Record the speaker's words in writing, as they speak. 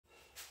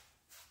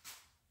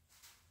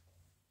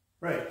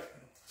Right,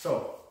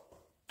 so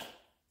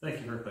thank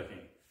you for clicking.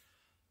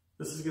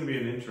 This is going to be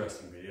an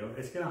interesting video.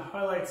 It's going to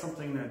highlight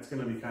something that's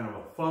going to be kind of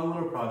a fun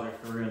little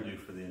project that we're going to do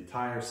for the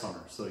entire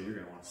summer. So you're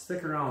going to want to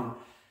stick around,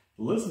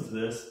 listen to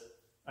this.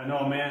 I know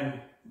a man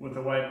with a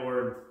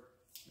whiteboard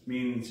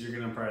means you're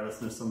going to probably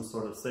listen to some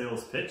sort of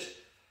sales pitch.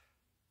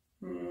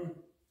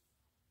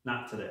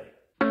 Not today.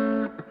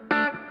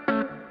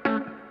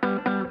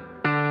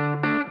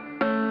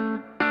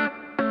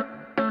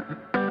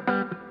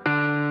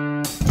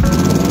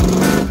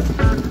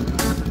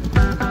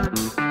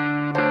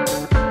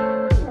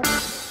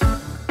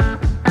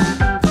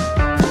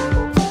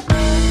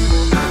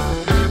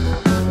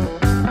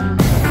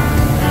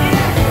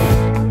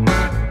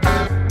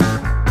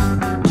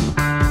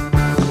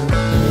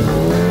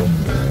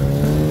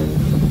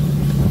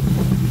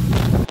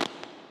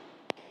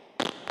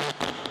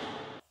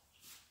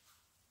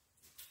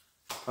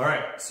 All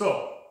right,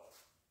 so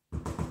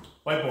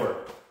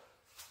whiteboard.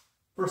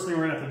 First thing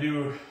we're gonna have to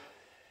do,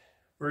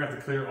 we're gonna have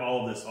to clear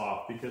all of this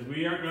off because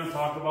we aren't gonna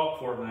talk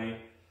about Fortnite,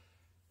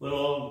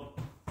 little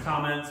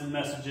comments and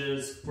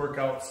messages,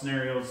 workout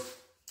scenarios,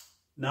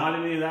 not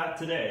any of that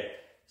today.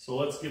 So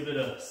let's give it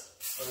a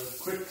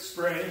quick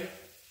spray.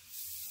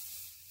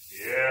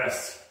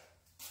 Yes.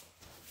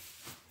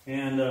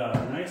 And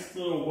a nice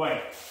little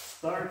wipe.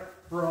 Start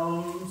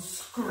from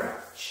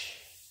scratch.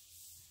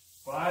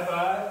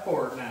 Bye-bye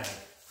Fortnite.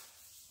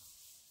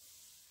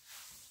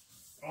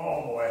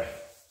 Oh boy.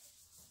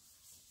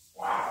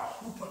 Wow,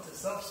 who put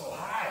this up so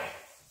high?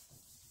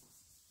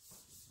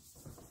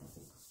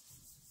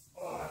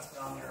 Oh, that's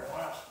been on there a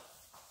while.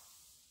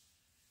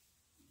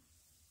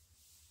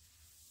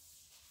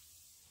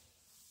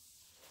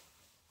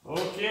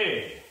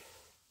 Okay.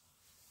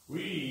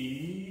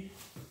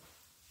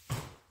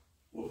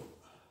 Whoa.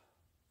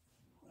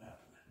 What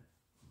happened?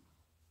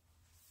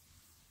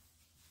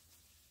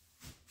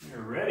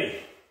 You're ready.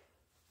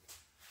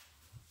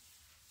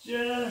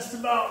 Just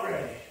about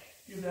ready.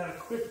 Give that a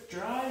quick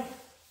dry.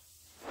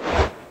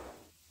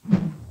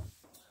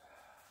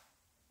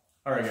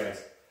 All right,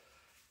 guys,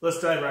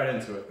 let's dive right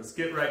into it. Let's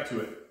get right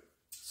to it.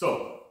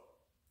 So,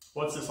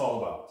 what's this all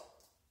about?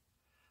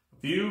 A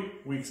few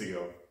weeks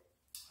ago,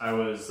 I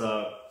was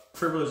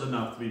privileged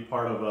enough to be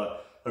part of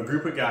a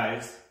group of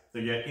guys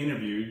that get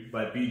interviewed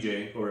by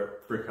BJ over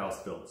at Brick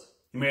House Builds.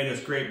 He made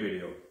this great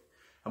video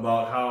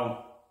about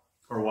how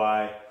or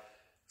why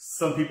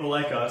some people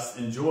like us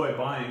enjoy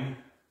buying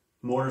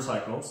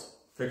motorcycles,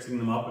 fixing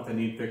them up if they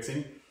need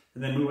fixing,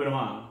 and then moving them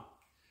on.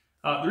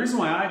 The reason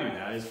why I do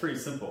that is pretty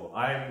simple.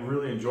 I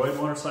really enjoy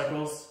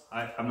motorcycles.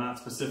 I'm not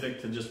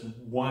specific to just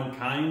one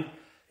kind,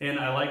 and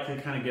I like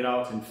to kind of get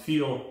out and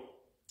feel,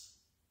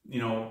 you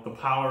know, the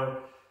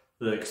power,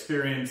 the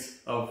experience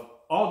of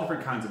all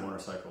different kinds of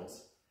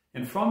motorcycles.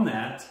 And from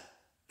that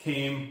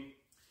came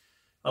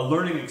a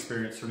learning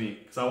experience for me,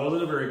 because I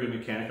wasn't a very good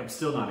mechanic. I'm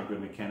still not a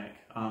good mechanic.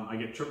 I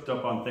get tripped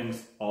up on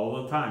things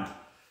all the time.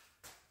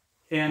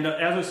 And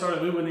as we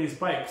started moving these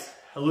bikes,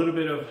 a little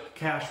bit of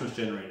cash was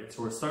generated.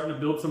 So we're starting to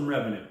build some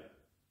revenue.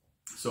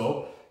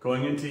 So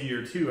going into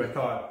year 2, I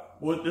thought,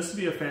 well, this would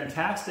be a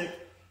fantastic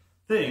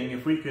thing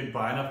if we could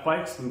buy enough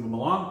bikes, move them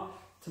along,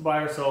 to buy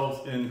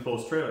ourselves an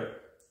enclosed trailer.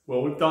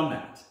 Well, we've done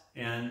that.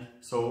 And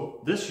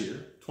so this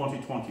year,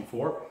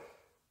 2024,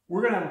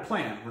 we're going to have a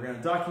plan. We're going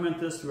to document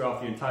this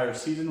throughout the entire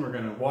season. We're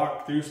going to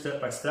walk through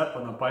step by step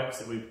on the bikes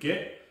that we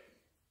get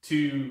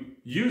to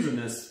use in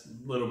this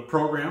little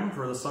program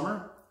for the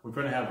summer. We're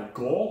going to have a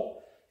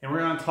goal, and we're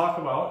going to talk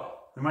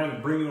about, we might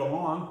even bring it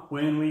along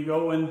when we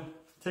go and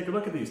take a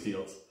look at these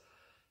deals.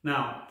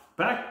 Now,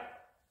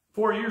 back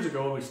 4 years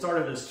ago when we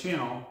started this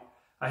channel,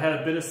 I had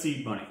a bit of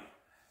seed money.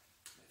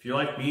 If you're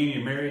like me and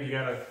you're married, you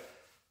got to,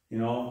 you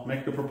know,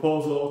 make the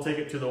proposal, take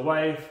it to the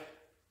wife,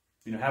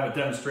 you know, have a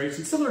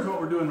demonstration, similar to what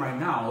we're doing right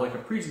now, like a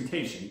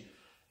presentation,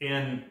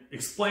 and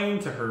explain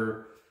to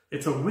her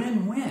it's a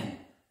win-win.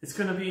 It's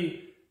going to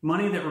be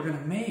money that we're going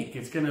to make.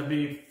 It's going to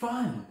be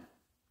fun.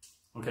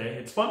 Okay,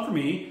 it's fun for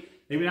me,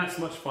 maybe not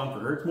so much fun for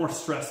her. It's more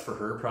stress for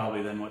her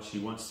probably than what she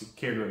wants to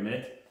care to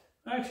admit.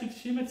 Actually,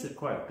 she admits it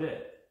quite a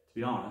bit, to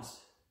be honest.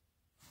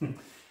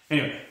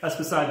 Anyway, that's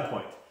beside the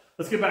point.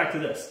 Let's get back to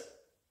this.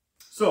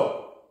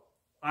 So,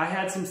 I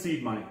had some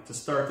seed money to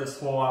start this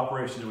whole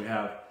operation that we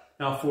have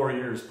now 4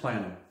 years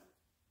planning.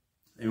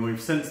 And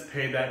we've since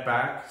paid that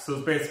back. So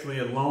it's basically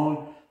a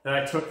loan that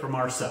I took from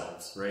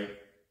ourselves, right?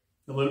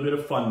 A little bit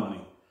of fun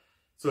money.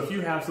 So if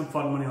you have some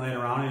fun money laying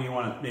around and you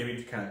want to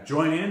maybe kind of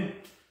join in,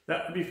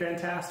 that would be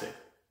fantastic.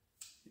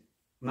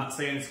 I'm not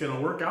saying it's going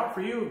to work out for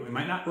you. It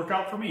might not work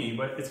out for me,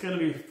 but it's going to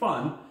be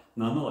fun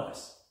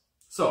nonetheless.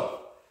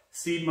 So,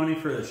 seed money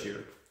for this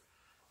year.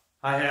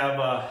 I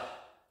have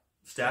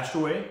stashed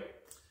away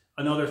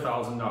another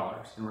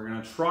 $1,000, and we're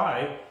going to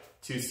try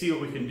to see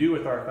what we can do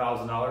with our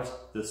 $1,000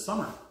 this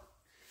summer.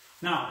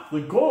 Now,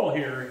 the goal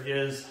here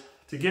is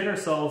to get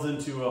ourselves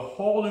into a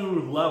whole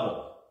new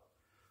level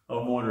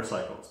of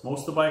motorcycles.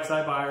 Most of the bikes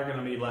I buy are going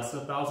to be less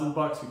than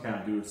 $1,000. We kind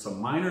of do some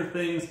minor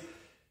things,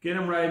 get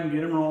them riding, get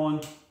them rolling,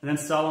 and then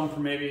sell them for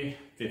maybe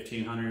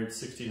 $1,500,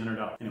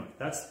 $1,600. Anyway,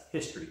 that's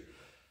history.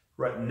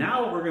 Right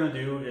now what we're going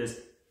to do is,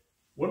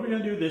 what are we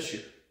going to do this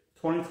year,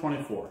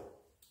 2024?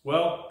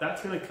 Well,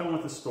 that's going to come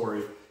with a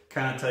story,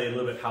 kind of tell you a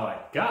little bit how I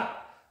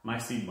got my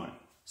seed money.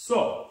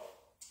 So,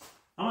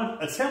 I'm going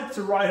to attempt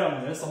to write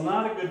on this. I'm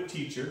not a good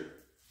teacher,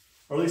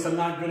 or at least I'm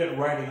not good at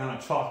writing on a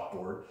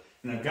chalkboard.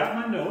 And I've got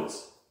my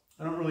notes.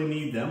 I don't really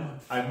need them.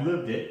 I've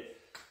lived it.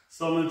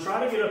 So I'm going to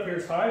try to get up here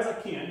as high as I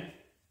can,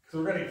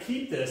 because we're going to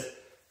keep this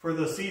for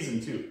the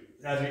season too,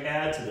 as we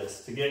add to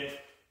this. To get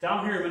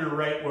down here, I'm going to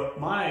write what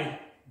my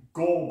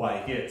goal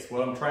bike is,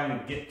 what I'm trying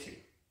to get to.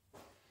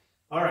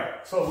 All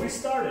right, so we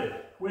started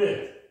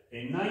with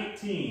a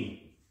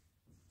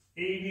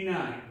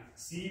 1989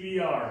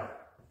 CBR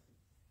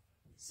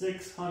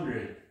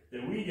 600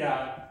 that we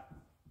got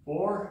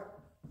for,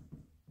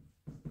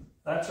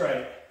 that's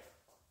right,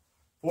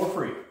 for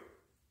free.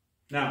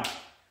 Now,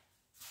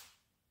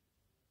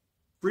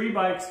 free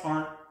bikes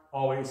aren't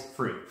always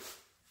free.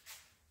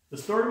 The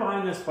story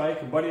behind this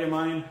bike, a buddy of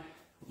mine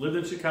lived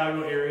in the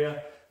Chicago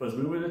area, was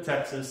moving to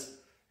Texas,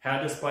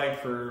 had this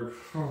bike for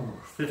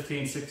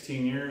 15,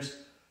 16 years.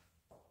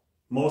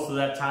 Most of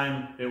that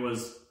time it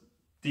was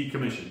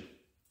decommissioned.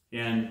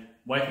 And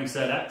wifey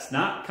said, that's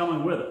not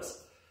coming with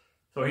us.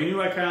 So he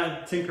knew I kind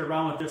of tinkered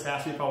around with this,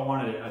 asked me if I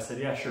wanted it. I said,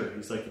 yeah, sure.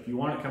 He's like, if you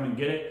want it, come and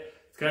get it.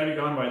 It's got to be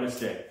gone by this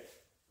day.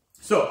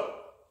 So,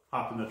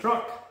 hopped in the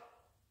truck,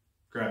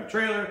 grabbed a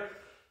trailer,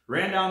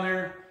 ran down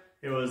there.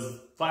 It was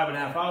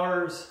 5.5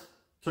 hours,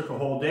 took a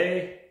whole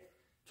day,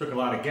 took a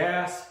lot of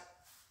gas.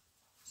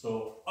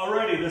 So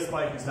already this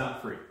bike is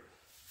not free.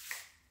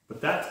 But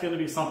that's going to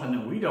be something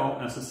that we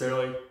don't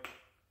necessarily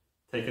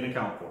take into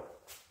account for.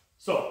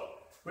 So,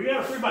 we got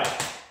a free bike.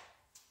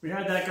 We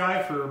had that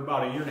guy for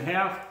about 1.5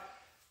 years.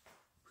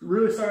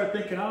 Really started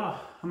thinking, I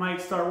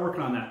might start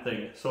working on that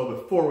thing. So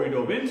before we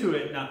dove into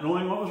it, not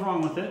knowing what was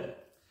wrong with it,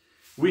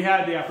 we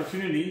had the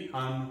opportunity,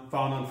 found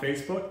on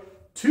Facebook,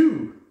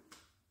 two,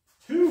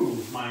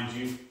 mind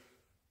you,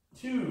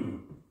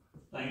 two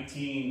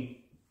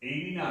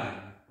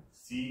 1989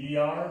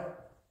 CBR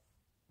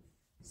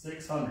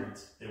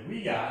 600s that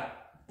we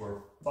got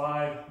for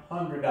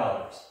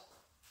 $500.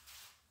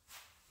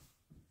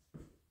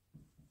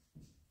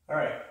 All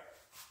right,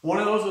 one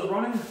of those was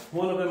running,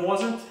 one of them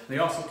wasn't. They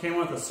also came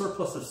with a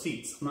surplus of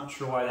seats. I'm not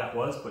sure why that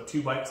was, but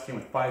 2 bikes came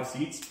with 5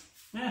 seats.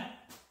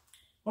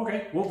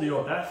 Okay, we'll deal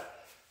with that.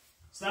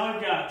 So now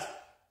we've got,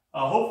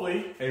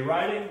 hopefully, a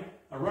running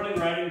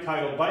riding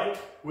titled bike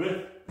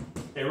with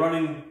a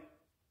running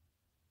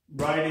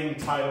riding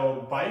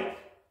titled bike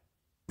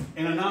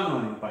and a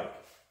non-running bike.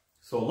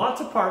 So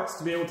lots of parts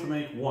to be able to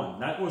make one.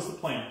 That was the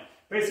plan.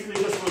 Basically,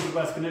 this was the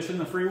best condition,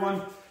 the free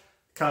one,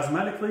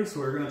 cosmetically, so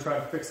we're going to try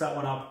to fix that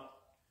one up,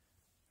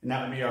 and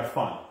that would be our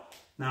fun.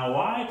 Now,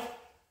 why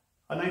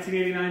a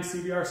 1989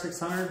 CBR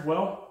 600?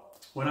 Well,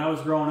 when I was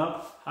growing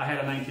up, I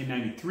had a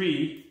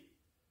 1993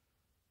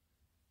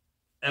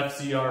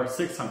 FCR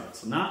 600.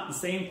 So not the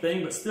same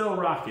thing, but still a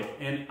rocket.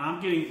 And I'm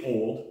getting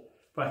old,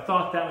 but I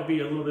thought that would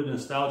be a little bit of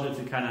nostalgia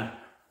to kind of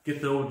get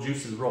the old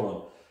juices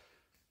rolling.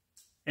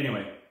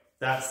 Anyway,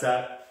 that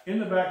sat in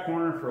the back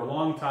corner for a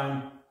long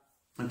time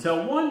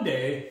until one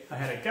day I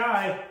had a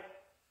guy,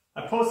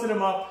 I posted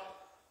him up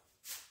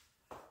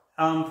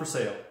for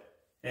sale.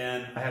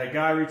 And I had a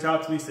guy reach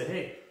out to me and say,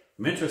 hey,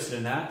 I'm interested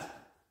in that,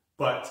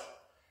 but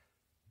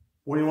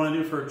what do you want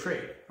to do for a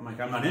trade? I'm like,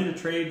 I'm not into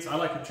trades. I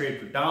like to trade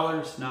for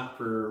dollars, not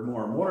for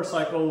more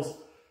motorcycles.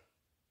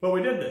 But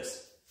we did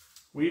this.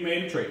 We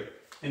made a trade.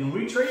 And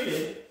we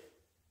traded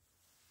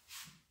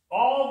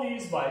all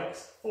these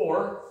bikes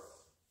for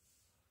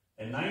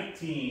a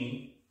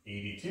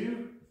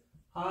 1982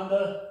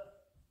 Honda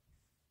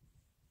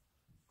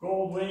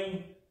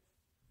Goldwing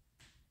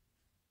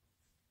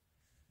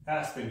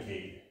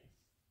Aspencade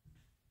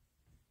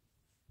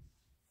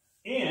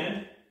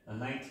and a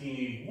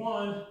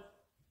 1981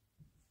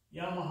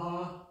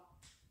 Yamaha,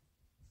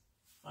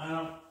 I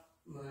don't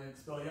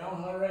spell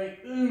Yamaha right.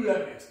 Ooh,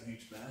 that makes a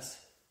huge mess.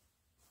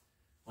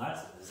 Well,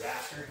 that's a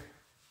disaster.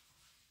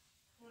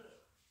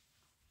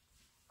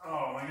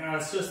 Oh my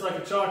God, it's just like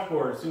a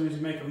chalkboard. As soon as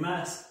you make a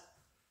mess,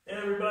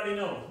 everybody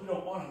knows we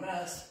don't want a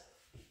mess.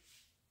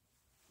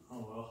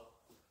 Oh well,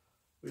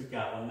 we've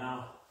got one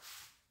now.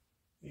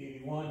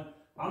 81.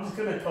 I'm just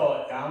gonna call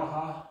it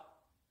Yamaha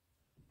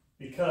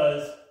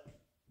because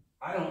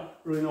I don't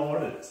really know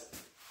what it is.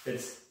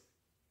 It's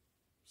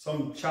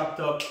some chopped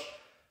up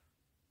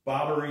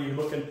bobbery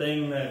looking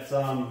thing that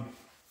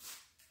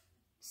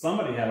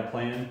somebody had a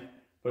plan,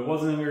 but it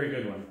wasn't a very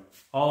good one.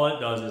 All it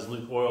does is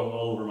leak oil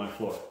all over my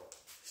floor.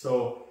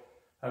 So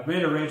I've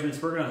made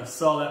arrangements. We're gonna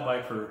sell that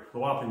bike for a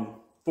whopping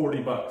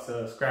 40 bucks.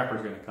 A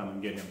scrapper's gonna come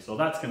and get him. So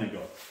that's gonna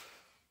go.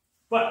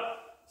 But,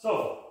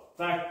 so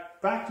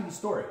back to the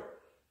story.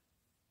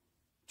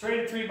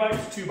 Traded 3 bikes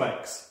for 2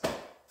 bikes.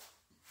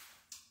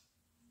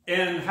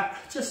 And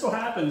just so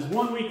happens,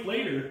 1 week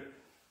later,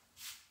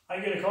 I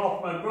get a call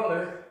from my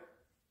brother.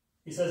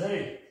 He says,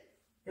 hey,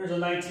 here's a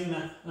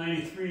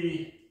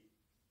 1993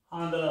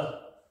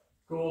 Honda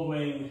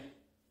Goldwing.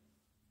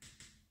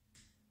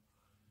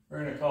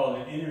 We're going to call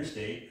it an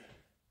Interstate.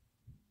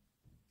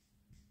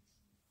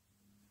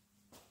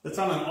 that's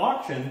on an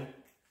auction,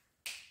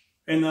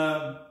 and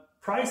the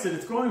price that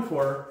it's going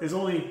for is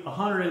only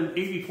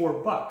 184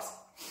 bucks.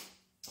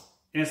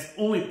 And it's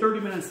only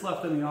 30 minutes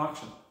left in the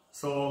auction.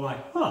 So I'm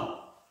like, huh,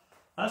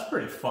 that's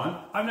pretty fun.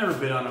 I've never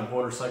been on a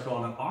motorcycle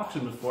on an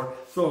auction before.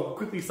 So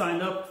quickly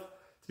signed up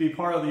to be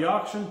part of the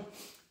auction.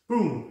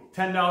 Boom,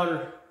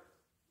 $10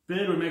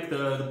 bid would make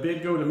the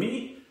bid go to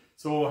me.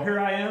 So here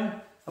I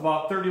am,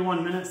 about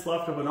 31 minutes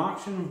left of an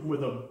auction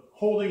with a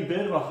holding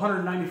bid of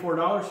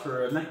 $194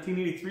 for a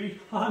 1983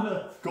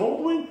 Honda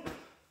Goldwing.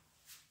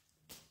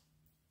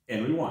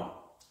 And we won.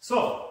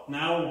 So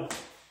now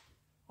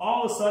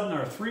all of a sudden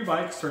our 3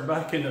 bikes turned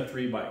back into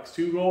 3 bikes.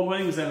 2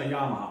 Goldwings and a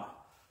Yamaha.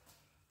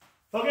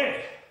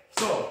 Okay,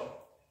 so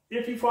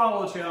if you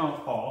follow the channel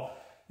at all,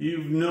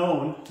 you've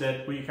known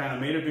that we kind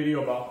of made a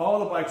video about all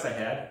the bikes I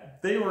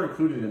had. They were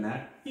included in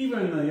that,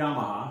 even the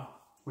Yamaha.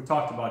 We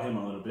talked about him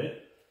a little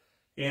bit.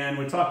 And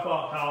we talked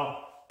about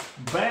how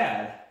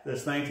bad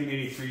this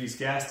 1983's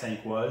gas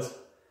tank was.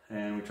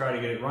 And we tried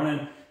to get it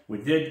running. We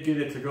did get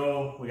it to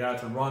go. We got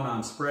it to run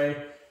on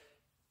spray.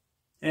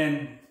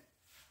 And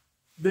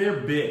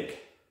they're big.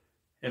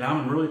 And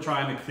I'm really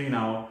trying to clean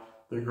out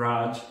the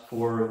garage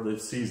for the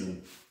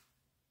season.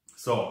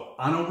 So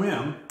on a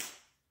whim,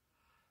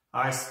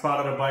 I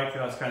spotted a bike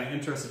that I was kind of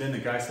interested in. The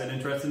guy said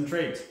interested in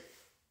trades.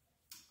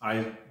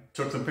 I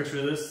took some pictures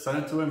of this,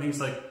 sent it to him. He's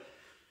like,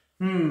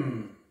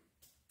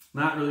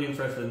 not really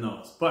interested in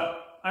those.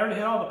 But I already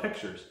had all the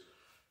pictures.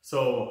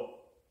 So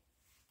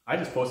I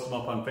just posted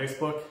them up on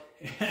Facebook.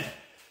 And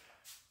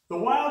the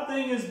wild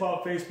thing is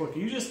about Facebook,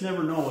 you just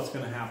never know what's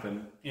going to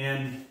happen.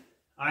 And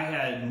I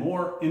had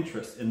more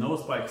interest in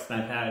those bikes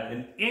than I've had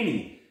in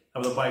any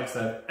of the bikes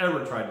that I've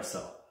ever tried to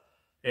sell.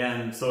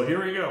 And so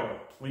here we go.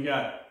 We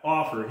got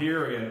offer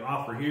here, we got an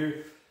offer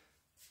here.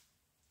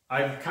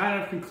 I've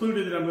kind of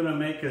concluded that I'm going to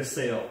make a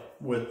sale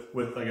with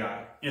the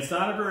guy. It's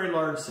not a very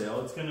large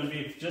sale. It's going to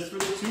be just for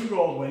the 2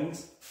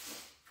 Goldwings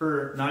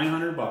for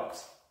 900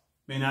 bucks.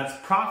 I mean, that's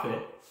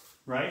profit,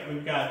 right?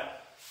 We've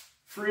got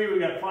free, we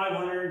got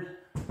 500,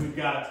 we've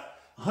got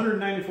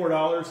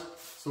 $194,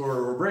 so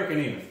we're breaking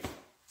even.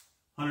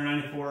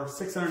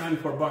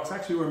 694 bucks.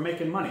 Actually, we're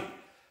making money.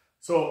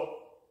 So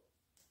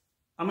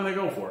I'm going to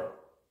go for it.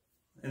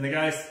 And the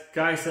guy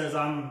says,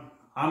 I'm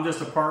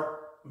just a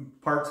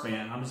parts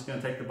man. I'm just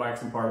going to take the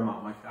bikes and part them out.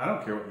 I'm like, I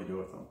don't care what you do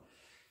with them.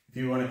 If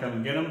you want to come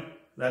and get them,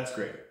 that's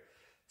great.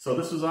 So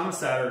this was on a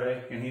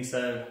Saturday, and he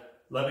said,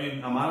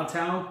 I'm out of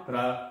town, but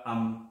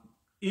I'm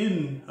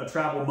in a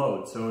travel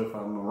mode. So if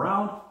I'm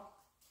around,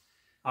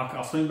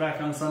 I'll swing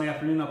back on Sunday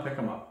afternoon, I'll pick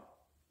them up.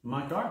 I'm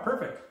like, all right,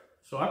 perfect.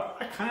 So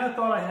I kind of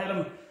thought I had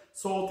them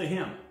sold to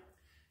him.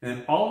 And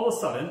then all of a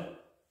sudden,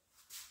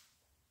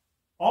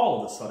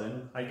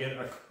 I get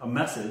a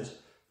message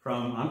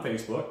on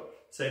Facebook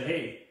saying,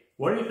 hey,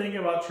 what do you think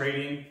about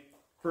trading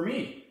for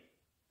me?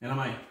 And I'm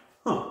like,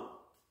 huh.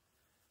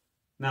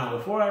 Now,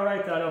 before I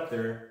write that up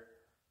there,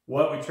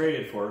 what we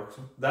traded for,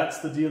 that's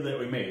the deal that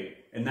we made.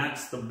 And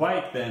that's the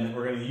bike then that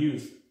we're going to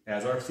use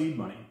as our seed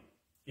money.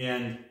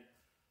 And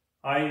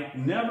I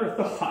never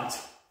thought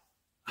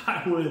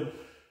I would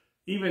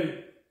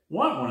even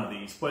want one of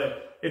these,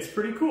 but it's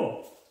pretty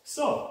cool.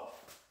 So,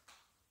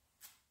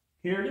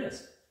 here it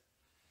is.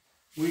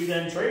 We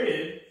then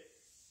traded,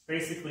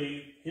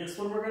 basically, here's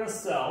what we're going to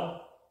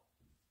sell.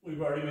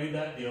 We've already made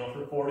that deal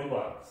for 40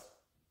 bucks.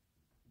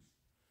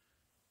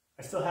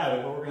 I still have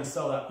it, but we're going to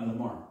sell that one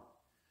tomorrow.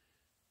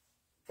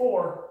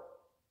 For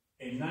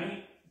a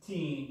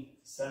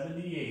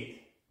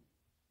 1978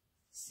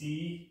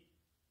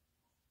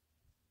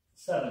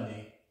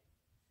 C70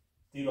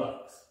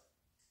 Deluxe.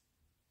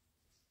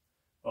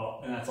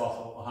 Oh, and that's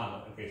also a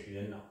Honda, in case you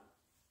didn't know.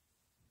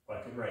 If I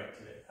could write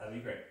today, that'd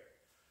be great.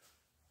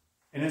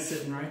 And it's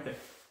sitting right there.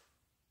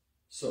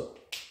 So,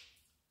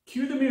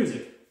 cue the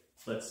music.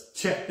 Let's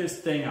check this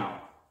thing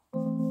out.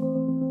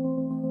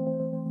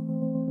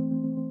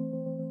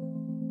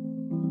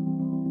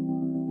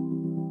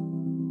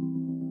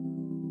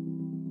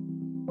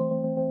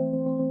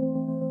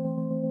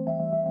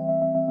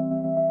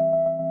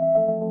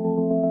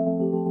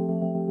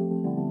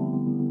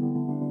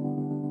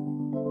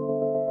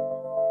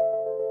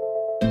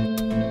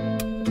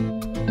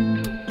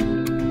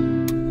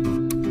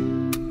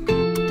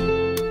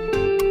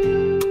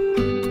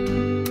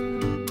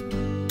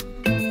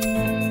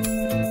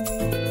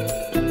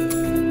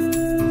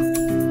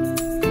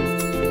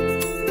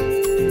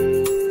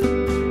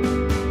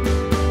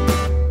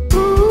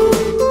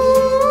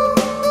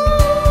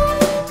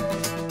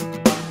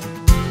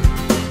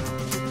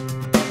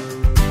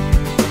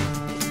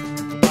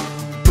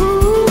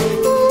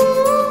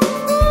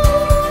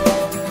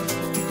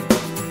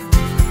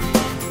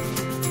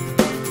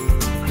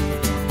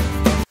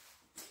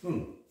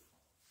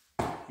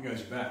 You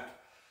guys are back.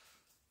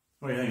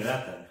 What do you think of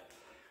that then?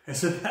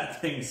 Isn't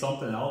that thing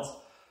something else?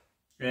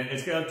 And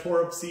it's got a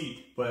tore up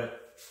seat,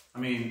 but I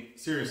mean,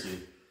 seriously,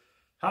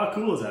 how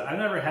cool is that? I've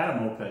never had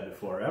a moped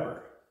before,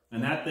 ever.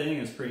 And that thing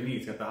is pretty neat.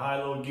 It's got the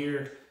high-low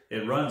gear,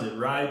 it runs, it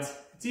rides.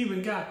 It's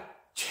even got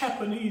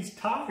Japanese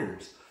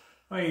tires.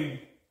 I mean,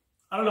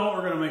 I don't know what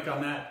we're going to make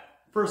on that.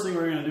 First thing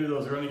we're going to do though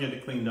is we're going to get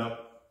it cleaned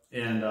up.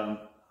 And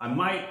I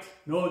might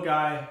know a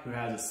guy who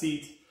has a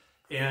seat.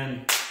 And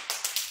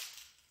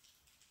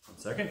 1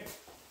 second.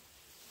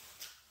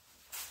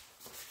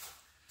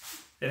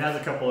 It has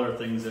a couple other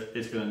things that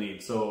it's going to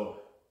need.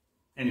 So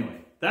anyway,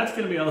 that's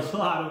going to be a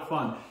lot of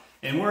fun.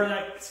 And where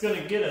that's going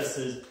to get us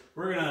is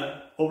we're going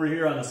to, over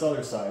here on this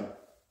other side,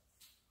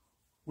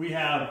 we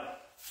have,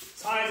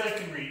 as high as I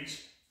can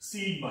reach,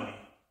 seed money.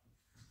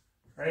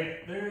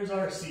 Right? There's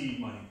our seed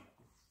money.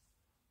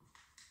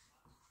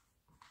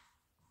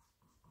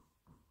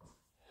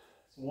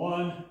 It's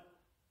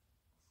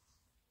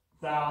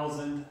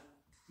 $1,000.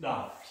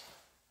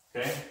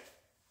 Okay?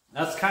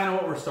 That's kind of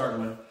what we're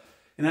starting with.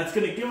 And that's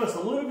going to give us a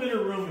little bit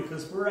of room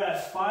because we're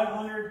at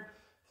 500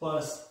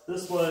 plus,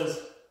 this was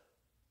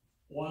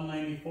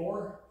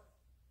 194.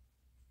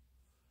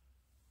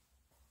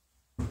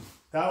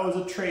 That was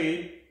a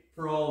trade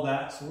for all of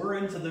that. So we're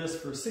into this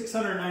for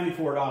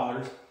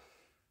 $694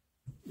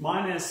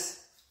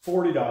 minus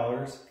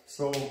 $40.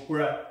 So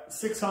we're at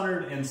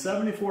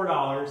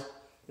 $674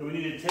 that we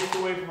need to take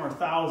away from our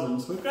 1,000.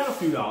 So we've got a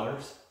few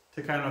dollars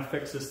to kind of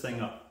fix this thing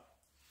up.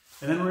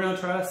 And then we're going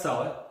to try to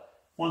sell it.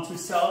 Once we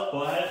sell it,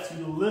 we'll add it to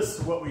the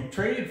list of what we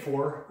traded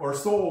for or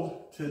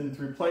sold to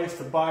replace,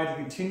 to buy, to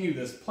continue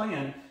this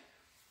plan.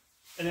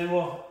 And then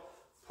we'll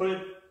put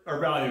our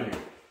value here.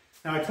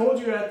 Now I told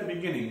you at the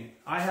beginning,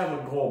 I have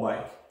a goal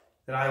bike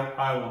that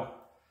I want.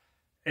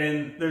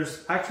 And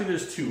there's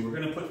two. We're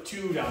gonna put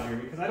two down here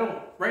because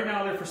right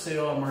now they're for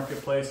sale on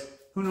Marketplace.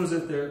 Who knows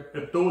if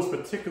those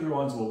particular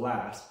ones will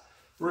last.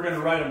 We're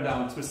gonna write them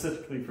down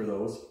specifically for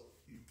those.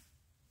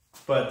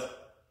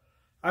 But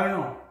I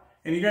don't know.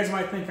 And you guys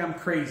might think I'm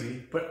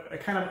crazy, but I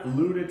kind of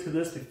alluded to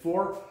this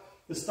before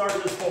the start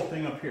of this whole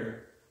thing up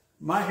here.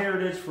 My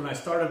heritage when I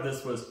started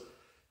this was,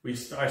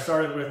 I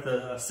started with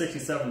a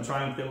 67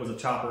 Triumph that was a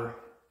chopper.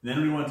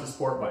 Then we went to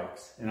sport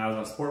bikes, and I was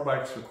on sport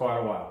bikes for quite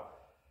a while.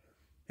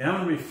 And I'm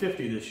gonna be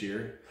 50 this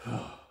year.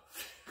 Oh,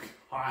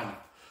 God,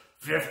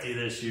 50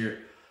 this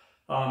year.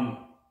 And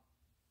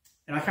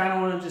I kind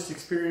of want to just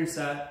experience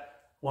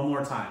that one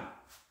more time.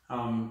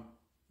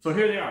 So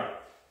here they are.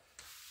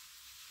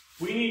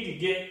 We need to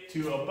get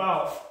to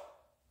about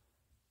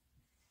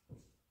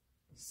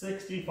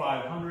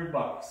 6,500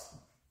 bucks.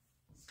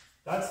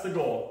 That's the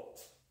goal.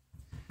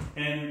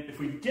 And if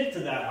we get to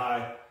that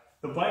high,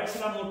 the bikes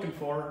that I'm looking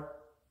for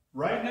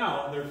right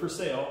now, they're for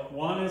sale.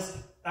 One is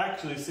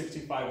actually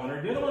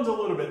 6,500. The other one's a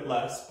little bit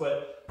less,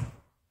 but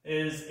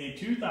is a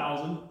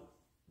 2000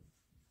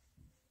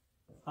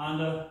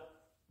 Honda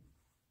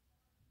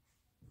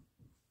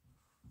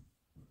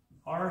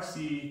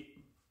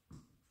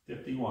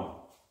RC51.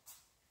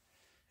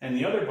 And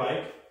the other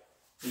bike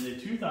is a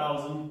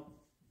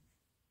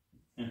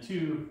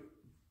 2002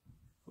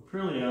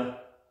 Aprilia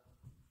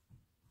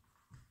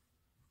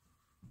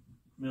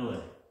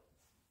Mille.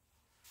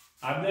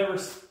 I've never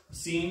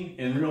seen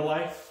in real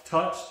life,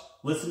 touched,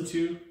 listened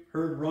to,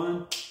 heard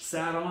run,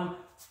 sat on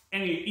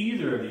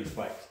either of these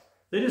bikes.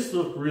 They just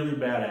look really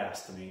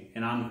badass to me,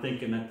 and I'm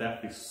thinking that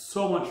that'd be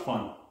so much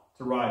fun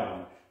to ride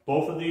on.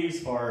 Both of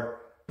these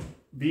are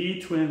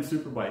V-twin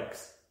super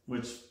bikes,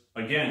 which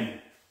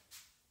again,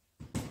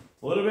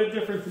 a little bit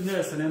different than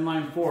this, an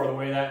inline four, the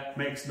way that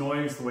makes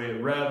noise, the way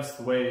it revs,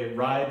 the way it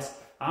rides.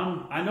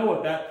 I know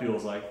what that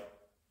feels like.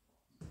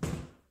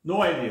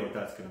 No idea what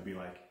that's going to be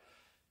like.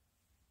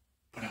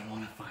 But I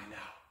want to find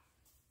out.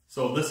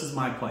 So this is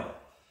my plan.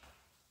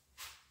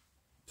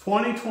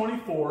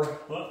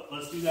 2024, well,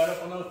 let's do that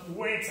up on the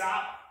way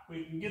top.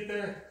 We can get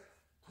there.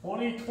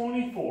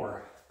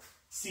 2024,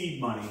 seed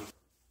money.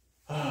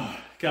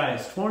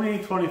 Guys,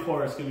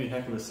 2024 is going to be a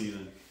heck of a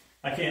season.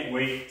 I can't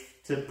wait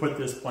to put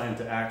this plan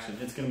to action.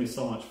 It's going to be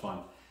so much fun.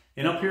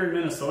 And up here in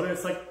Minnesota,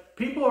 it's like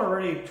people are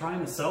already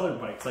trying to sell their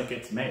bikes like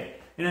it's May.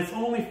 And it's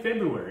only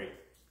February.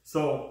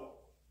 So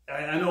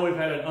I know we've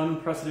had an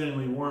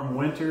unprecedentedly warm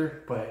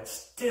winter, but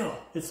still,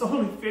 it's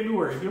only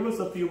February. Give us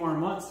a few more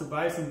months to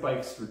buy some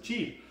bikes for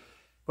cheap.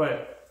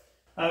 But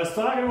I was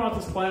talking about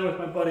this plan with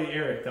my buddy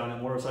Eric down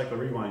at Motorcycle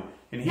Rewind,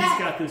 and he's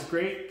got this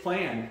great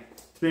plan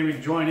to maybe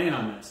join in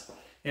on this.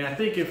 And I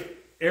think if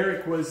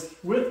Eric was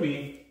with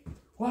me,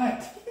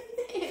 what?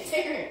 It's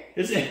Eric.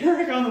 Is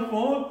Eric on the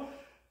phone?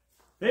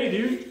 Hey,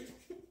 dude.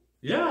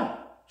 Yeah,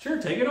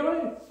 sure, take it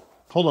away.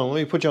 Hold on, let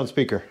me put you on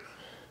speaker.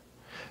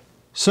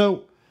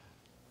 So,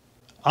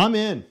 I'm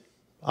in.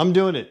 I'm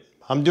doing it.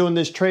 I'm doing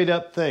this trade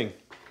up thing.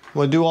 I'm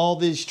going to do all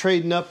these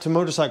trading up to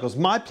motorcycles.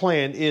 My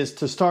plan is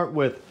to start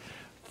with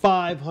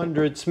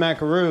 500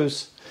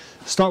 smackaroos,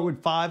 start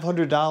with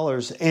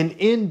 $500, and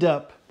end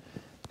up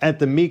at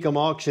the Mecum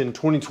Auction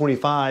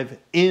 2025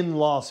 in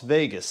Las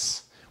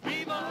Vegas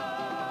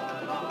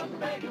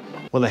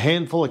with a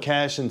handful of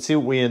cash and see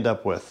what we end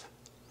up with.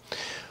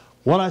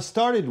 What I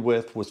started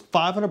with was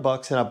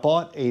 $500 and I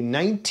bought a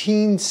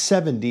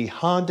 1970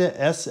 Honda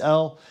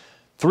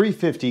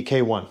SL350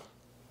 K1.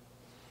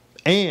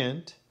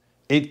 And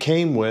it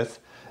came with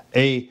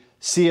a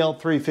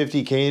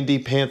CL350 K&D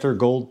Panther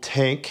Gold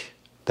tank.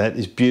 That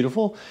is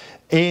beautiful.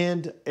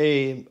 and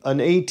an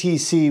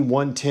ATC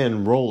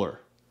 110 roller.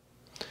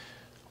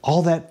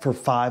 All that for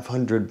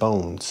 500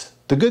 bones.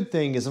 The good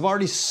thing is I've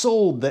already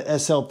sold the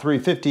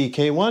SL350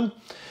 K1.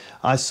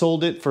 I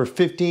sold it for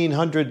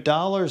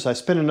 $1,500. I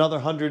spent another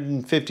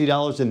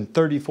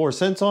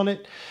 $150.34 on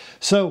it.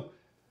 So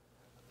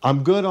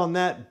I'm good on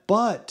that,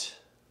 but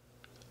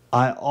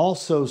I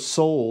also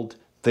sold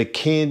the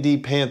Candy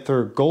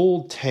Panther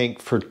Gold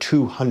tank for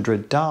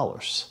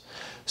 $200.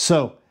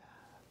 So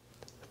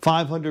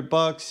 500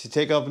 bucks, you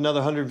take off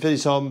another 150,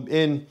 so I'm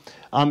in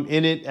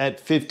it at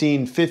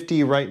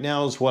 1,550 right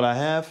now is what I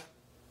have.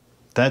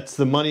 That's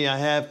the money I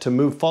have to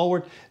move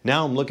forward.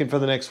 Now I'm looking for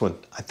the next one.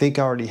 I think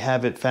I already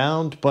have it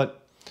found,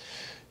 but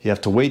you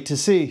have to wait to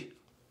see.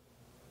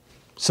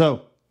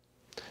 So,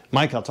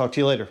 Mike, I'll talk to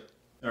you later.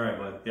 All right,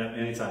 bud. Yeah,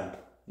 anytime.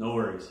 No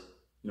worries.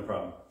 No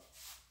problem.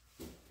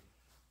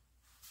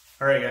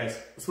 All right, guys.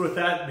 So with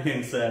that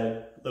being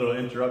said, little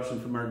interruption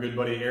from our good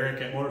buddy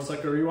Eric at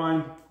Motorcycle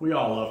Rewind. We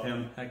all love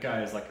him. That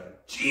guy is like a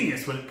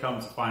genius when it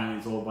comes to finding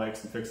these old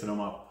bikes and fixing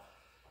them up.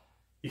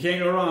 You can't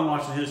go wrong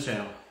watching his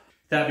channel.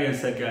 That being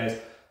said, guys,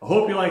 I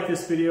hope you like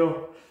this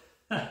video.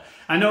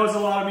 I know it's a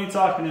lot of me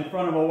talking in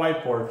front of a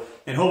whiteboard,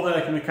 and hopefully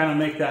I can kind of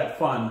make that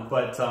fun.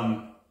 But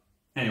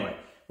anyway,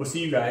 we'll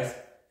see you guys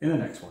in the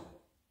next one.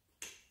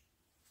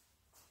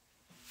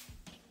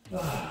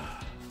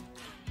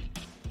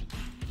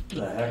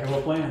 The heck of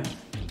a plan.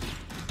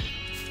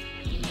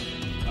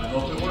 I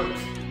hope it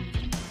works.